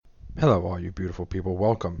Hello, all you beautiful people.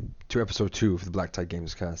 Welcome to episode 2 of the Black Tie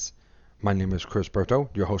Gamescast. My name is Chris Berto,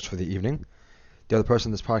 your host for the evening. The other person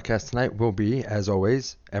in this podcast tonight will be, as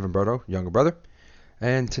always, Evan Berto, younger brother.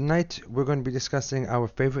 And tonight we're going to be discussing our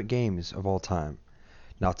favorite games of all time.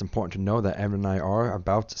 Now, it's important to know that Evan and I are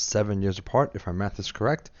about 7 years apart, if our math is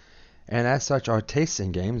correct. And as such, our tastes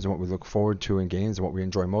in games and what we look forward to in games and what we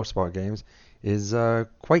enjoy most about games is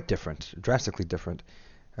quite different, drastically different.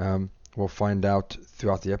 We'll find out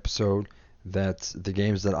throughout the episode that the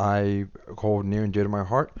games that I hold near and dear to my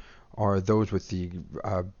heart are those with the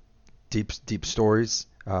deep stories,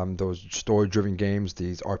 those story-driven games,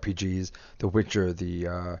 these RPGs, The Witcher,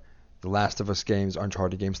 the Last of Us games,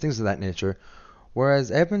 Uncharted games, things of that nature.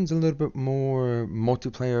 Whereas Evan's a little bit more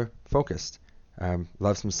multiplayer focused.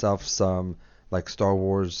 Loves himself some like Star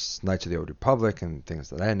Wars, Knights of the Old Republic, and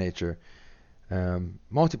things of that nature.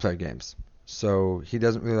 Multiplayer games. So he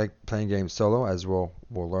doesn't really like playing games solo, as we'll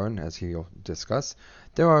learn, as he'll discuss.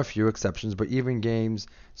 There are a few exceptions, but even games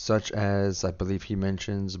such as, I believe he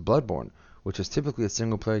mentions, Bloodborne, which is typically a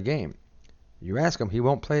single-player game. You ask him, he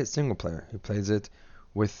won't play it single-player. He plays it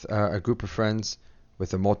with a group of friends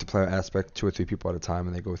with a multiplayer aspect, 2 or 3 people at a time,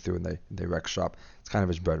 and they go through and they wreck shop. It's kind of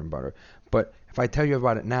his bread and butter. But if I tell you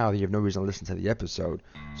about it now, then you have no reason to listen to the episode.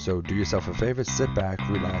 So do yourself a favor, sit back,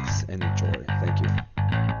 relax, and enjoy. Thank you.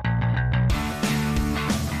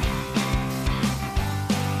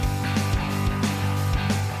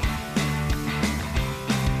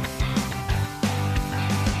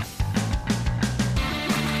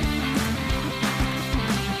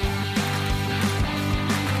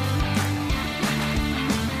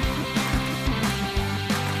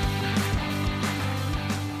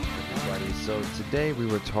 Today we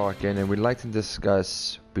were talking and we'd like to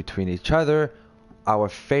discuss between each other our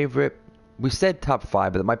favorite, we said top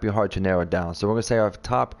 5, but it might be hard to narrow it down. So we're going to say our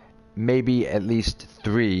top maybe at least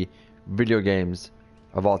 3 video games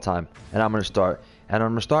of all time. And I'm going to start. And I'm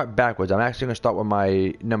going to start backwards. I'm actually going to start with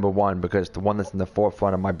my number 1 because it's the one that's in the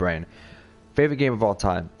forefront of my brain. Favorite game of all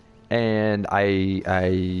time. And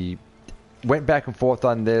I went back and forth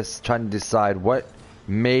on this trying to decide what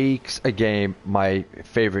makes a game my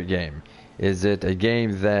favorite game. Is it a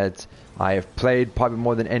game that I have played probably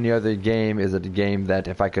more than any other game? Is it a game that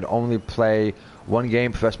if I could only play one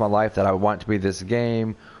game for the rest of my life that I would want to be this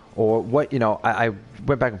game? Or what, I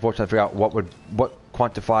went back and forth trying to figure out what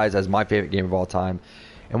quantifies as my favorite game of all time.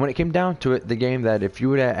 And when it came down to it, the game that if you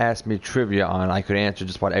would have asked me trivia on, I could answer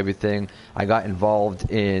just about everything. I got involved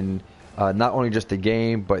in not only just the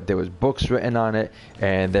game, but there was books written on it,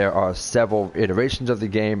 and there are several iterations of the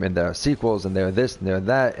game, and there are sequels, and there are this, and there are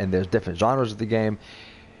that, and there's different genres of the game.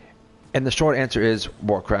 And the short answer is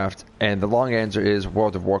Warcraft, and the long answer is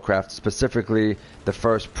World of Warcraft, specifically the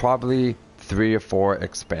first probably 3 or 4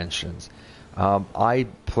 expansions. I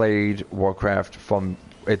played Warcraft from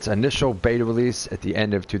its initial beta release at the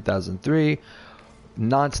end of 2003,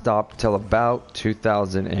 non-stop till about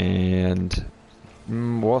 2000 and...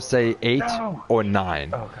 we'll say 8 or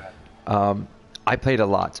 9. Okay. I played a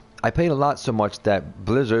lot. I played a lot so much that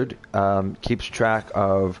Blizzard keeps track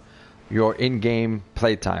of your in-game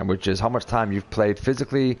playtime, which is how much time you've played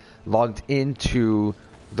physically logged into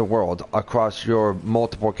the world across your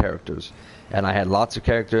multiple characters. And I had lots of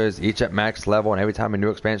characters, each at max level, and every time a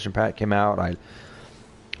new expansion pack came out,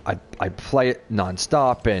 I'd play it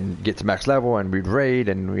non-stop and get to max level, and we'd raid,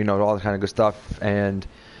 and all that kind of good stuff. And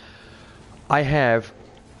I have,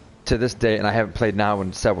 to this day, and I haven't played now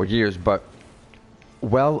in several years, but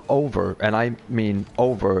well over, and I mean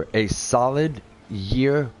over, a solid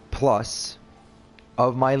year plus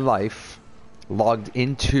of my life logged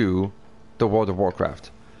into the World of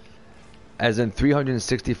Warcraft. As in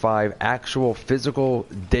 365 actual physical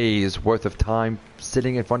days worth of time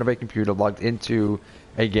sitting in front of a computer logged into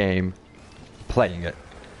a game, playing it.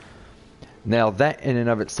 Now, that in and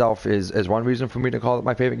of itself is one reason for me to call it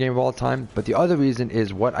my favorite game of all time. But the other reason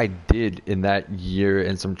is what I did in that year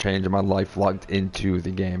and some change in my life logged into the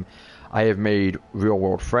game. I have made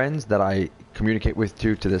real-world friends that I communicate with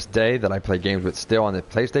to this day, that I play games with still on the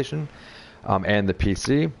PlayStation and the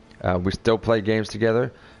PC. We still play games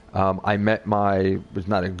together. I met it was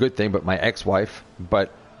not a good thing, but my ex-wife,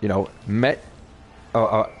 but, met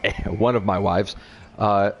one of my wives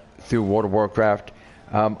through World of Warcraft.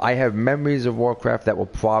 I have memories of Warcraft that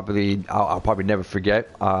I'll probably never forget.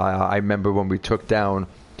 I remember when we took down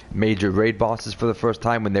major raid bosses for the first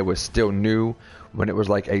time when they were still new, when it was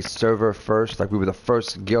like a server first, like we were the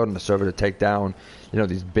first guild on the server to take down,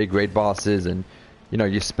 these big raid bosses, and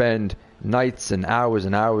you spend nights and hours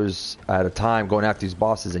at a time going after these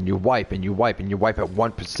bosses, and you wipe and you wipe and you wipe at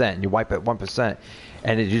 1% and you wipe at 1%,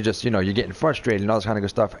 and you just, you're getting frustrated and all this kind of good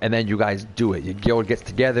stuff, and then you guys do it. Your guild gets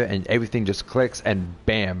together and everything just clicks, and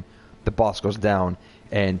bam, the boss goes down.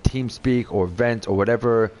 And TeamSpeak or Vent or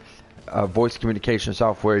whatever voice communication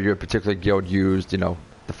software your particular guild used, the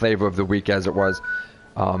flavor of the week as it was,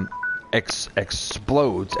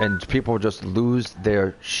 explodes, and people just lose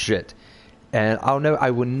their shit. And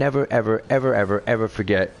I will never, ever, ever, ever, ever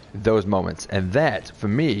forget those moments. And that, for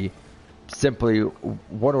me, simply,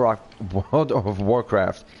 World of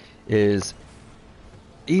Warcraft is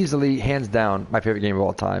easily, hands down, my favorite game of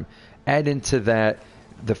all time. Add into that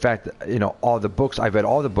the fact that, all the books, I've read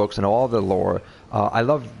all the books and all the lore. I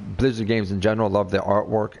love Blizzard games in general, love their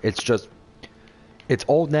artwork. It's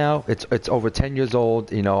old now. It's over 10 years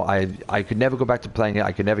old. I could never go back to playing it.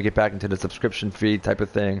 I could never get back into the subscription fee type of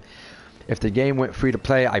thing. If the game went free to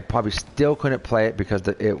play, I probably still couldn't play it, because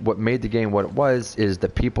what made the game what it was is the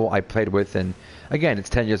people I played with. And again, it's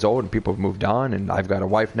 10 years old and people have moved on, and I've got a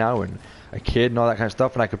wife now and a kid and all that kind of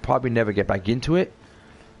stuff, and I could probably never get back into it.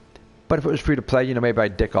 But if it was free to play, maybe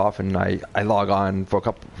I'd dick off and I log on for a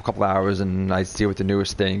couple hours and I see what the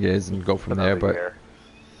newest thing is and go from there.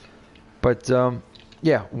 But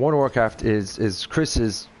yeah, World of Warcraft is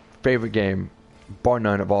Chris's favorite game, bar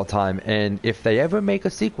none, of all time. And if they ever make a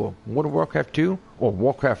sequel, World of Warcraft 2 or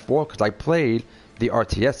Warcraft 4, because I played the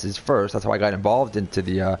RTSs first, that's how I got involved into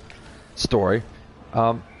the story.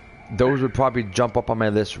 Those would probably jump up on my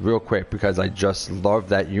list real quick, because I just love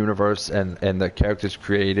that universe and the characters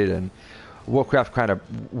created. And World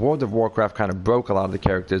of Warcraft kind of broke a lot of the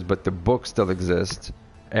characters, but the book still exists,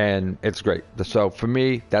 and it's great. So for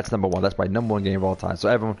me, that's number one. That's my number one game of all time. So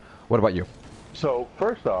Evan, what about you? So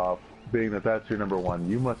first off, being that that's your number one,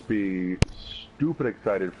 you must be stupid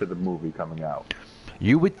excited for the movie coming out.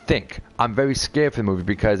 You would think. I'm very scared for the movie,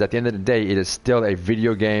 because at the end of the day, it is still a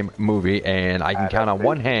video game movie, and I can count on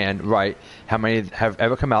one hand, right, how many have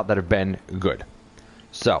ever come out that have been good.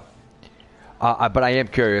 So, but I am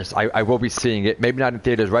curious. I will be seeing it. Maybe not in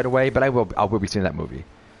theaters right away, but I will be seeing that movie,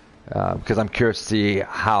 because I'm curious to see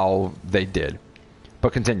how they did.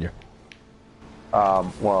 But continue.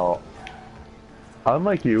 Well,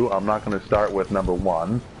 unlike you, I'm not going to start with number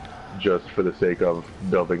one, just for the sake of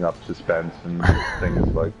building up suspense and things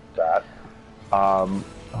like that.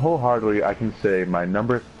 Wholeheartedly, I can say my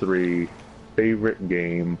number 3 favorite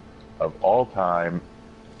game of all time,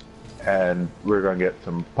 and we're going to get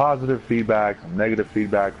some positive feedback, some negative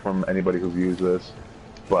feedback from anybody who views this,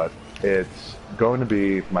 but it's going to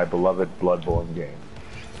be my beloved Bloodborne game.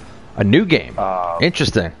 A new game?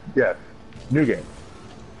 Interesting. Yes, new game.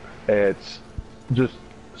 It's just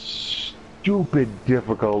stupid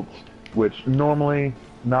difficult, which normally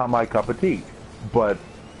not my cup of tea, but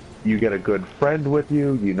you get a good friend with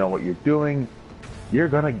you, you know what you're doing, you're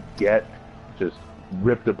gonna get just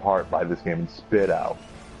ripped apart by this game and spit out,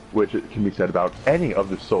 which it can be said about any of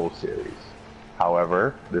the Souls series.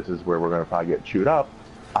 However, this is where we're gonna probably get chewed up.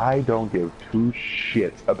 I don't give two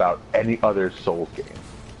shits about any other Souls game.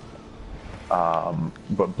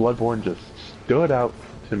 But Bloodborne just stood out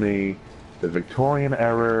to me. The Victorian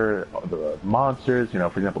era, the monsters, for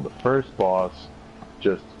example, the first boss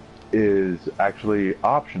just is actually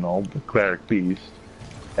optional, the Cleric Beast,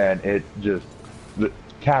 and it just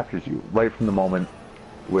captures you right from the moment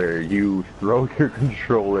where you throw your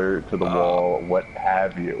controller to the wall, what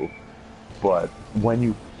have you. But when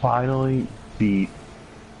you finally beat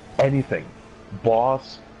anything,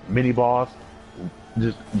 boss, mini-boss,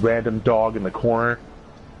 just random dog in the corner,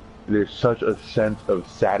 there's such a sense of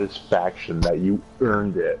satisfaction that you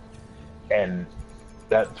earned it, and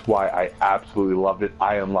that's why I absolutely loved it.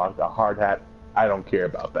 I unlocked a hard hat. I don't care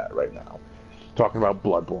about that right now. Talking about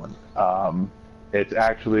Bloodborne, it's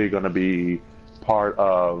actually going to be part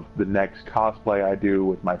of the next cosplay I do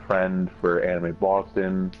with my friend for Anime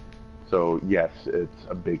Boston, so yes, it's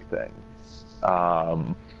a big thing.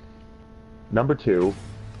 Number 2,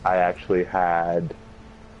 I actually had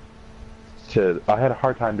a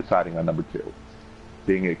hard time deciding on number 2,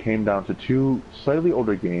 being it came down to 2 slightly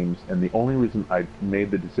older games, and the only reason I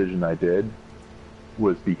made the decision I did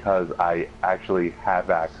was because I actually have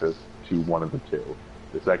access to one of the 2.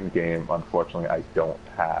 The second game, unfortunately, I don't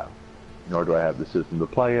have, nor do I have the system to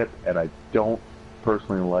play it, and I don't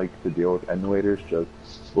personally like to deal with emulators, just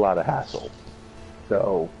a lot of hassle.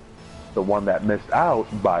 So the one that missed out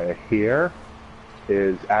by a hair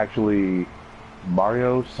is actually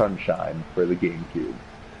Mario Sunshine for the GameCube.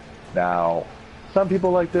 Now, some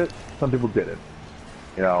people liked it, some people didn't.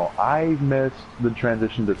 I missed the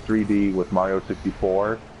transition to 3D with Mario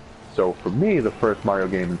 64, So for me, the first Mario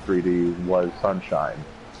game in 3D was Sunshine.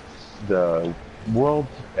 The world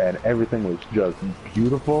and everything was just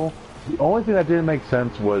beautiful. The only thing that didn't make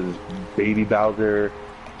sense was Baby Bowser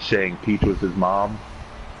saying Peach was his mom.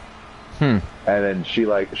 And then she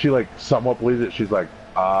somewhat believes it. She's like,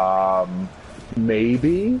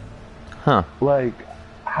 maybe? Huh. Like,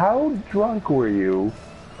 how drunk were you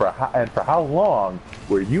for how long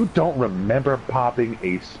where you don't remember popping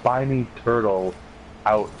a spiny turtle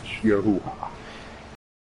out your hoo-ha?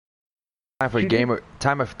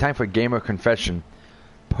 Time for gamer confession.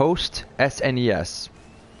 Post SNES,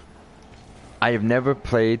 I have never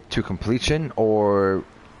played to completion or,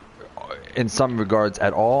 in some regards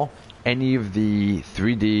at all, any of the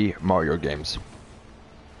 3D Mario games.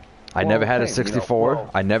 I never had a 64.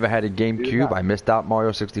 I never had a GameCube. I missed out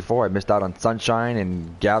Mario 64. I missed out on Sunshine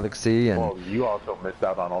and Galaxy. And well, you also missed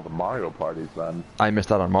out on all the Mario parties then. I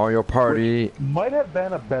missed out on Mario Party. Which might have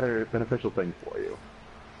been a better beneficial thing for you.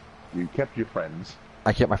 You kept your friends.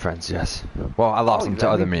 I kept my friends, yes. Well, I lost them to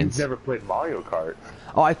other means. You've never played Mario Kart.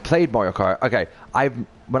 Oh, I've played Mario Kart. Okay,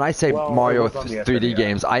 when I say Mario 3D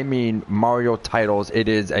games, I mean Mario titles. It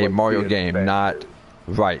is a Mario game, not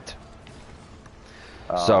right.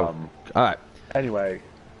 So, all right. Anyway,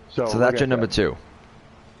 so that's your number 2.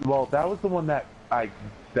 Well, that was the one that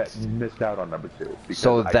missed out on number 2.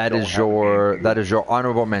 So that is your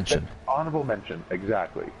honorable mention. Honorable mention,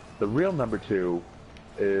 exactly. The real number 2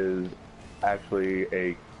 is actually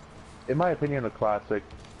in my opinion, a classic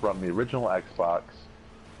from the original Xbox.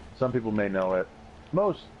 Some people may know it.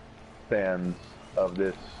 Most fans of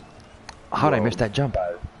this. How did I miss that jump?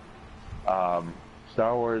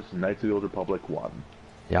 Star Wars: Knights of the Old Republic 1.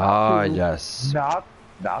 Ah, yes. Not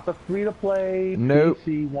the free-to-play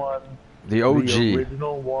PC one. The OG. The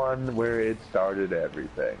original one where it started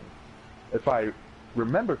everything. If I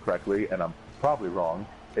remember correctly, and I'm probably wrong,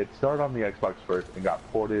 it started on the Xbox first and got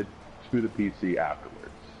ported to the PC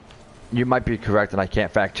afterwards. You might be correct, and I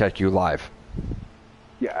can't fact check you live.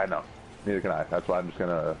 Yeah, I know. Neither can I. That's why I'm just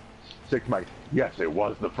gonna stick to my. Yes, it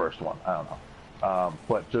was the first one. I don't know.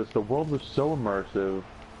 But just the world was so immersive.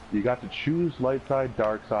 You got to choose light side,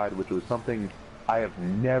 dark side, which was something I have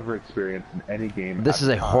never experienced in any game. This is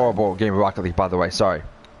a horrible game of Rocket League, by the way. Sorry.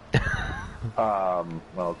 Well,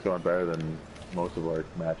 it's going better than most of our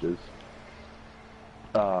matches.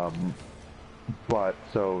 But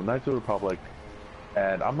so Knights of the Republic,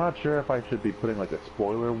 and I'm not sure if I should be putting like a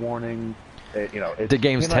spoiler warning. The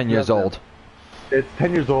game's 10 years old. It's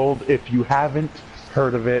 10 years old. If you haven't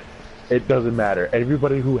heard of it, it doesn't matter.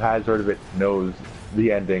 Everybody who has heard of it knows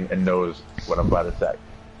the ending and knows what I'm about to say.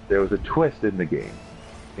 There was a twist in the game.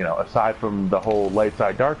 Aside from the whole light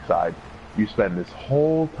side, dark side, you spend this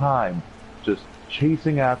whole time just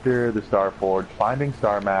chasing after the Star Forge, finding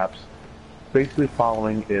star maps, basically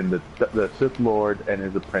following in the Sith Lord and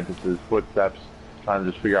his apprentices' footsteps, trying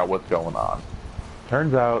to just figure out what's going on.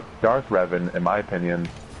 Turns out, Darth Revan, in my opinion,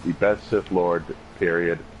 the best Sith Lord,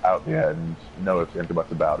 period, out the end, no ifs, ands, or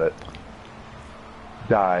buts about it,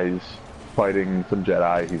 dies fighting some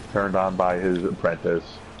Jedi. He's turned on by his apprentice.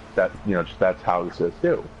 That's how the Sith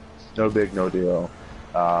do. No big, no deal.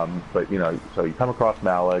 But so you come across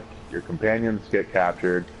Malak, your companions get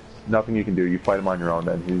captured, nothing you can do, you fight him on your own,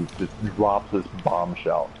 then he just drops this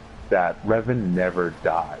bombshell that Revan never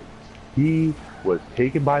died. He was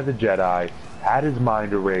taken by the Jedi, had his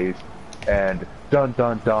mind erased, and dun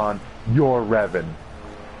dun dun, you're Revan.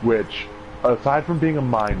 Which, aside from being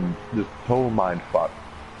just total mind fuck,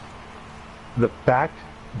 the fact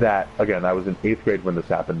that, again, I was in 8th grade when this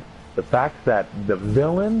happened, the fact that the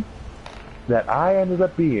villain that I ended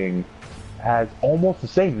up being has almost the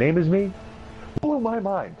same name as me blew my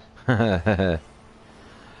mind. I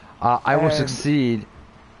will succeed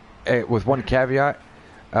with one caveat.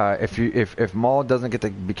 If Maul doesn't get to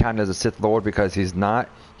be counted as a Sith Lord because he's not,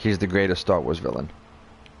 he's the greatest Star Wars villain.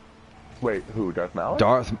 Wait, who? Darth Maul?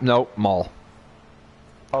 No, Maul.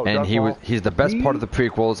 Oh, and he's the best part of the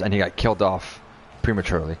prequels, and he got killed off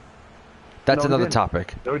prematurely. That's another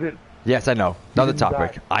topic. No, he didn't. Yes, I know. Another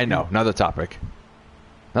topic. I know. Another topic.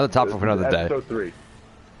 Another topic for another day.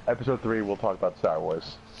 Episode 3, we'll talk about Star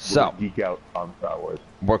Wars. So, we'll geek out on Star Wars.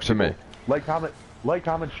 Works for me. Like, comment,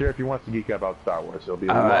 share if you want to geek out about Star Wars. It'll be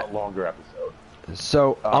a lot longer episode.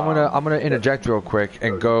 So I'm gonna interject real quick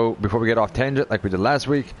and go before we get off tangent like we did last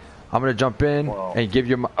week. I'm gonna jump in and give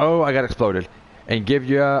you my. Oh, I got exploded. And give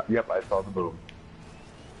you. Yep, I saw the boom.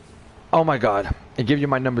 Oh my god! And give you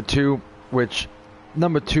my number 2, which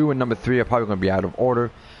number 2 and number 3 are probably gonna be out of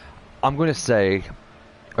order. I'm gonna say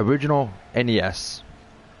original NES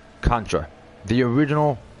Contra, the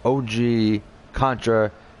original OG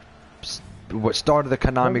Contra, what started the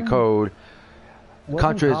Konami Wasn't- code. Wasn't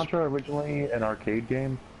Contra is Contra originally an arcade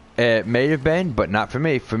game? It may have been, but not for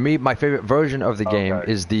me. For me, my favorite version of the game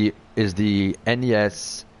Okay. is the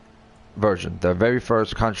NES version, the very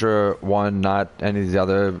first Contra one, not any of the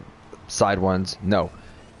other side ones. No,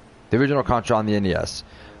 the original Contra on the NES.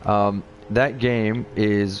 That game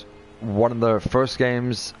is one of the first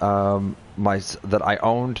games that I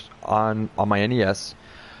owned on my NES.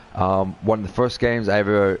 One of the first games I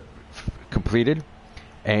ever completed.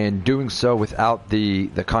 And doing so without the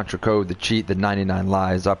Contra code, the cheat, the 99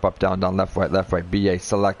 lives, up, down, left, right, BA,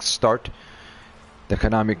 select, start. The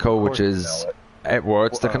Konami code, which is,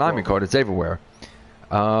 it's the Konami code, it's everywhere.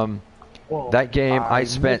 That game I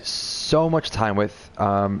spent so much time with,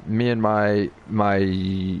 me and my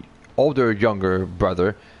younger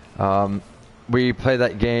brother. We play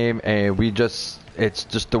that game and it's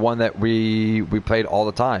just the one that we played all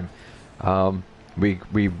the time.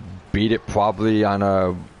 We beat it probably on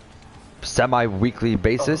a semi-weekly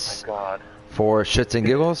basis for shits and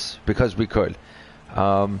giggles because we could.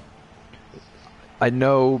 I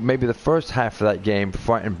know maybe the first half of that game,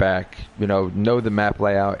 front and back, know the map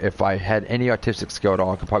layout. If I had any artistic skill at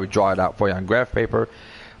all, I could probably draw it out for you on graph paper,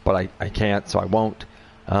 but I can't, so I won't.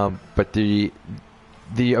 But the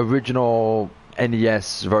original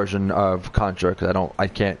NES version of Contra, because I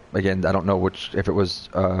don't know if it was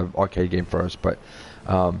arcade game first, but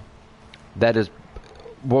that is,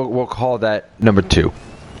 we'll call that number 2.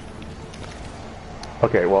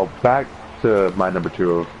 Okay, well, back to my number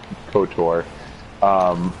 2 of KOTOR.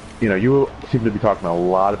 You seem to be talking a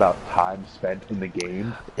lot about time spent in the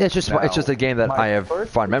game. It's just a game that I have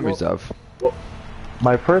fond memories of. Well,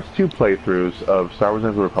 my first 2 playthroughs of Star Wars: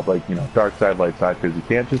 Knights of the Republic, dark side, light side, because you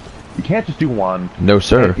can't just do one. No,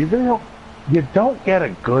 sir. You don't get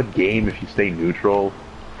a good game if you stay neutral,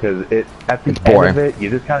 because at the boring. end of it, you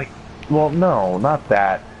just kind of. Well, no, not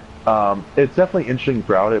that. It's definitely interesting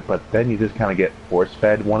throughout it, but then you just kind of get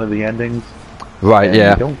force-fed one of the endings. Right. And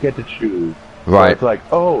Yeah. You don't get to choose. Right. So it's like,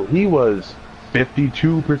 oh, he was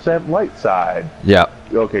 52% light side. Yeah.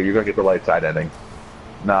 Okay, you're gonna get the light side ending.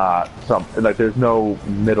 Not there's no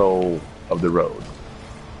middle of the road.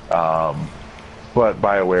 But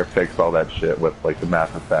BioWare fixed all that shit with the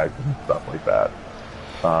Mass Effect and stuff like that.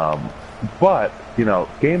 But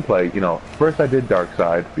gameplay. First I did Dark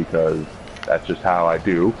Side because that's just how I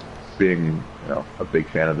do, being a big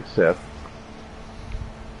fan of the Sith.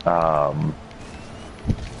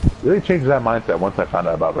 Really changed that mindset once I found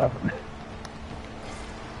out about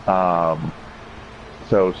Revan.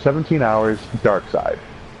 So 17 hours Dark Side,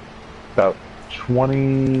 about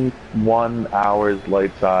 21 hours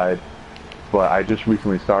Light Side, but I just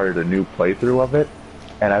recently started a new playthrough of it,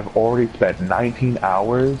 and I've already spent 19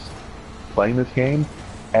 hours playing this game,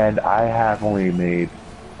 and I have only made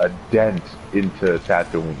a dent into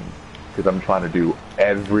Tatooine, because I'm trying to do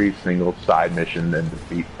every single side mission and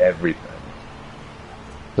defeat everything.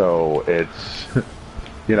 So it's,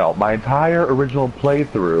 my entire original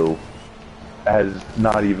playthrough has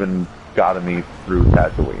not even gotten me through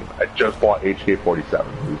Tatooine. I just bought HK-47,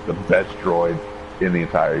 who's the best droid in the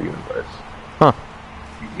entire universe. Huh.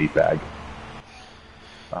 Meatbag.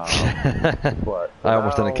 But I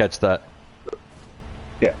almost didn't catch that.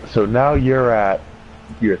 Yeah, so now you're at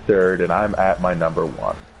your 3rd, and I'm at my number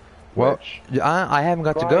 1. Well, I haven't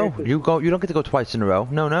got to go. You don't get to go twice in a row.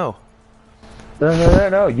 No. No.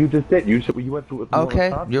 You just did. You went through.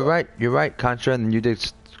 Okay, you're right. Contra, and you did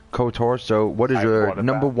KOTOR. So, what is your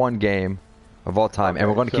number 1 game of all time? And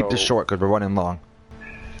we're going to keep this short because we're running long.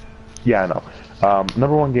 Yeah, I know.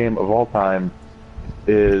 Number 1 game of all time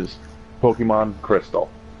is Pokemon Crystal.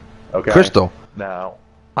 Okay. Crystal. Now,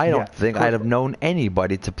 I don't think I'd have known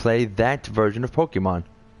anybody to play that version of Pokemon.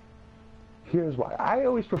 Here's why. I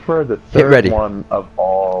always prefer the third one of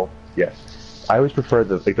all. Yes, I always prefer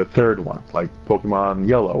the third one, like Pokemon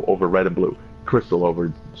Yellow over Red and Blue, Crystal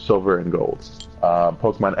over Silver and Gold,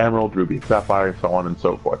 Pokemon Emerald, Ruby, Sapphire, so on and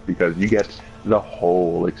so forth, because you get the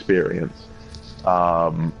whole experience.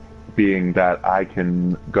 Being that I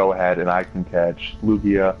can go ahead and I can catch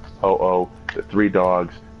Lugia, Ho-Oh, the 3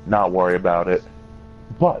 dogs, not worry about it.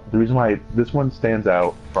 But the reason why this one stands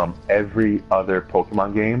out from every other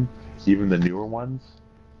Pokemon game, even the newer ones.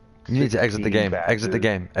 You need to exit the game. Badges. Exit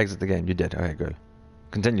the game. You did. Okay, good.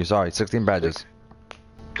 Continue. Sorry. 16 badges.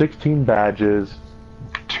 16 badges.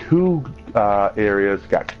 2 areas.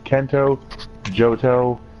 Got Kanto,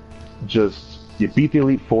 Johto. Just, you beat the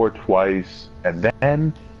Elite Four twice. And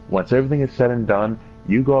then, once everything is said and done,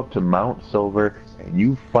 you go up to Mount Silver and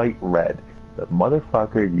you fight Red. The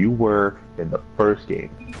motherfucker you were in the first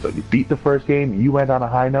game. So you beat the first game, you went on a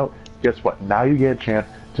high note. Guess what? Now you get a chance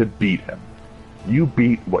to beat him. You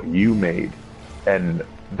beat what you made, and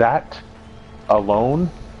that alone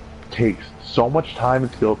takes so much time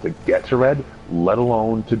and skill to get to Red, let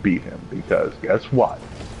alone to beat him. Because guess what?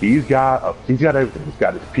 He's got everything. He's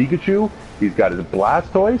got his Pikachu. He's got his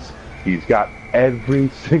Blastoise. He's got every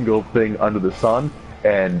single thing under the sun,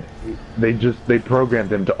 and they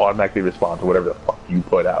programmed him to automatically respond to whatever the fuck you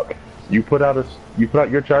put out. You put out your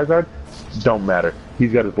Charizard, don't matter.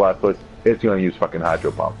 He's got his Blastoise. It's gonna use fucking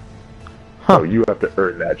Hydro Pump. Huh. So you have to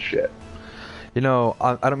earn that shit. You know,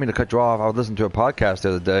 I don't mean to cut you off. I was listening to a podcast the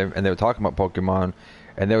other day, and they were talking about Pokemon,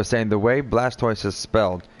 and they were saying the way Blastoise is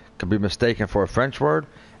spelled could be mistaken for a French word,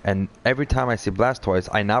 and every time I see Blastoise,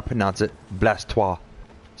 I now pronounce it Blastoise.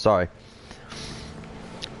 Sorry.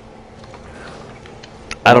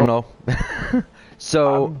 I don't know.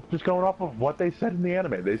 So I'm just going off of what they said in the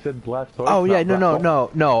anime. They said Blastoise. oh yeah, not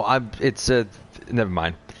Blastoise. no. It's never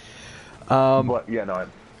mind. But yeah, no.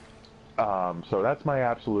 So that's my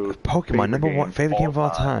absolute Pokemon #1 favorite game of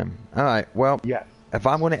all time. All right, well, yes. if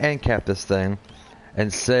I'm going to end cap this thing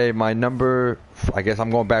and say my number, I guess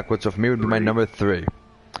I'm going backwards. So for me, it would be my number 3.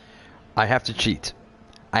 I have to cheat.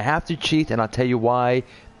 And I'll tell you why.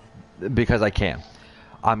 Because I can.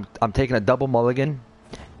 I'm taking a double mulligan,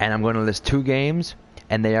 and I'm going to list 2 games,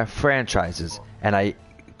 and they are franchises, and I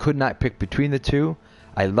could not pick between the 2.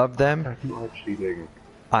 I love them. You are cheating.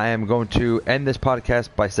 I am going to end this podcast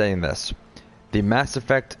by saying this. The Mass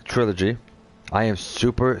Effect trilogy, I am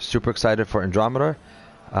super, super excited for Andromeda.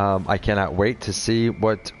 I cannot wait to see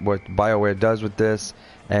what BioWare does with this,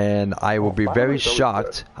 and I will be very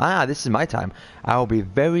shocked. This is my time. I will be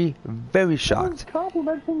very, very shocked.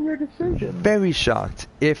 Complimenting your decision. Very shocked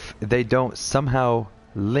if they don't somehow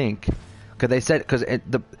link, because they said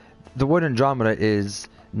the word Andromeda is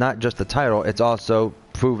not just the title, it's also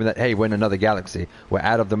proving that, hey, we're in another galaxy. We're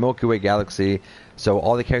out of the Milky Way galaxy, so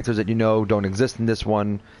all the characters that you know don't exist in this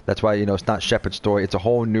one. That's why, it's not Shepard's story. It's a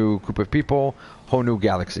whole new group of people, whole new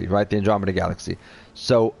galaxy, right? The Andromeda galaxy.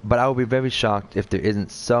 So, but I will be very shocked if there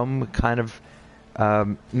isn't some kind of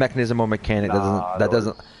mechanism or mechanic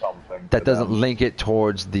that doesn't link it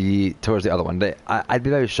towards the other one. I'd be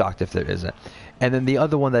very shocked if there isn't. And then the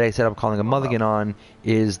other one that I said I'm calling a mulligan on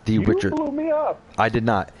is The Witcher. You blew me up. I did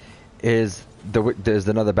not. There's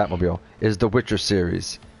another Batmobile. Is the Witcher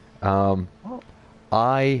series.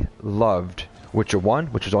 I loved Witcher 1,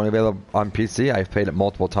 which is only available on PC. I've played it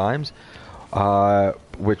multiple times.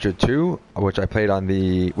 Witcher 2, which I played on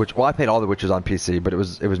I played all the Witchers on PC, but it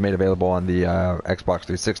was made available on the Xbox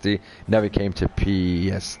 360. Never came to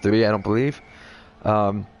PS3, I don't believe.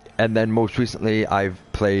 And then most recently, I've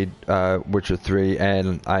played Witcher 3,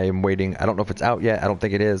 and I am waiting. I don't know if it's out yet. I don't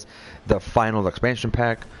think it is. The final expansion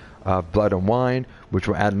pack, Blood and Wine, which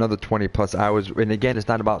will add another 20 plus hours. And again, it's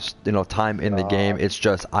not about time in the game. It's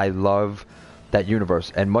just I love that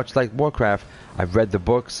universe. And much like Warcraft, I've read the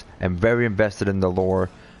books. I'm very invested in the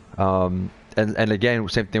lore. And again,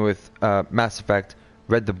 same thing with Mass Effect.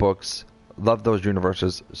 Read the books. Love those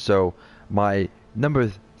universes. So my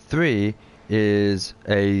number 3 is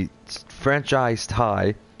a franchise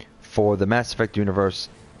tie for the Mass Effect universe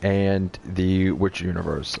and the Witcher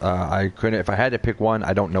universe. If I had to pick one,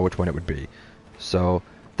 I don't know which one it would be. So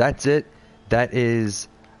that's it. That is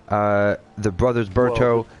the brothers Berto.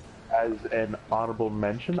 Well, as an honorable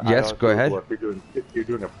mention, yes, go ahead. If you're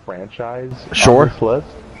doing a franchise sure. on this list,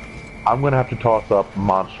 I'm going to have to toss up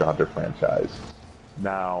Monster Hunter franchise.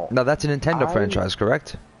 Now that's a Nintendo franchise,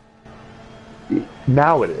 correct?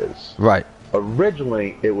 Now it is. Right.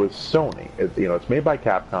 Originally, it was Sony. It's made by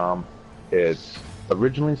Capcom. It's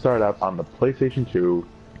originally started out on the PlayStation 2,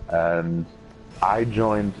 and I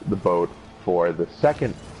joined the boat for the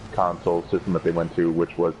second console system that they went to,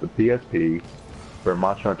 which was the PSP, for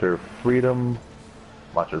Monster Hunter Freedom,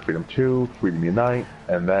 Monster Hunter Freedom 2, Freedom Unite,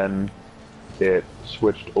 and then it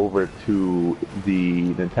switched over to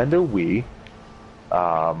the Nintendo Wii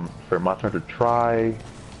for Monster Hunter Tri,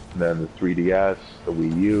 then the 3DS, the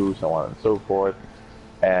Wii U, so on and so forth.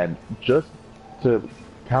 And just to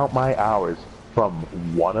count my hours from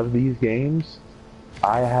one of these games,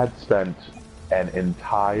 I had spent an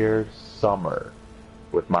entire summer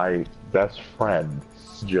with my best friend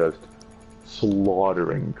just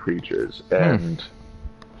slaughtering creatures. And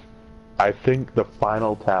I think the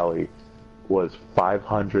final tally was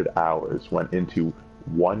 500 hours went into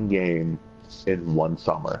one game in one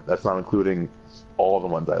summer. That's not including all the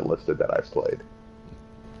ones I listed that I've played.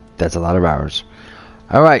 That's a lot of hours.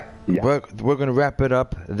 All right, yeah. We're going to wrap it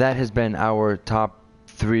up. That has been our top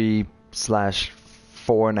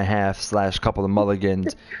 3/4.5/ couple of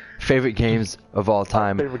mulligans favorite games of all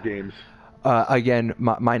time. Favorite games. Again,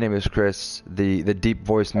 my name is Chris. The deep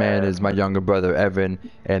voiced man is my younger brother Evan,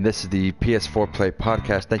 and this is the PS4 Play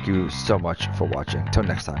podcast. Thank you so much for watching. Till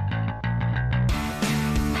next time.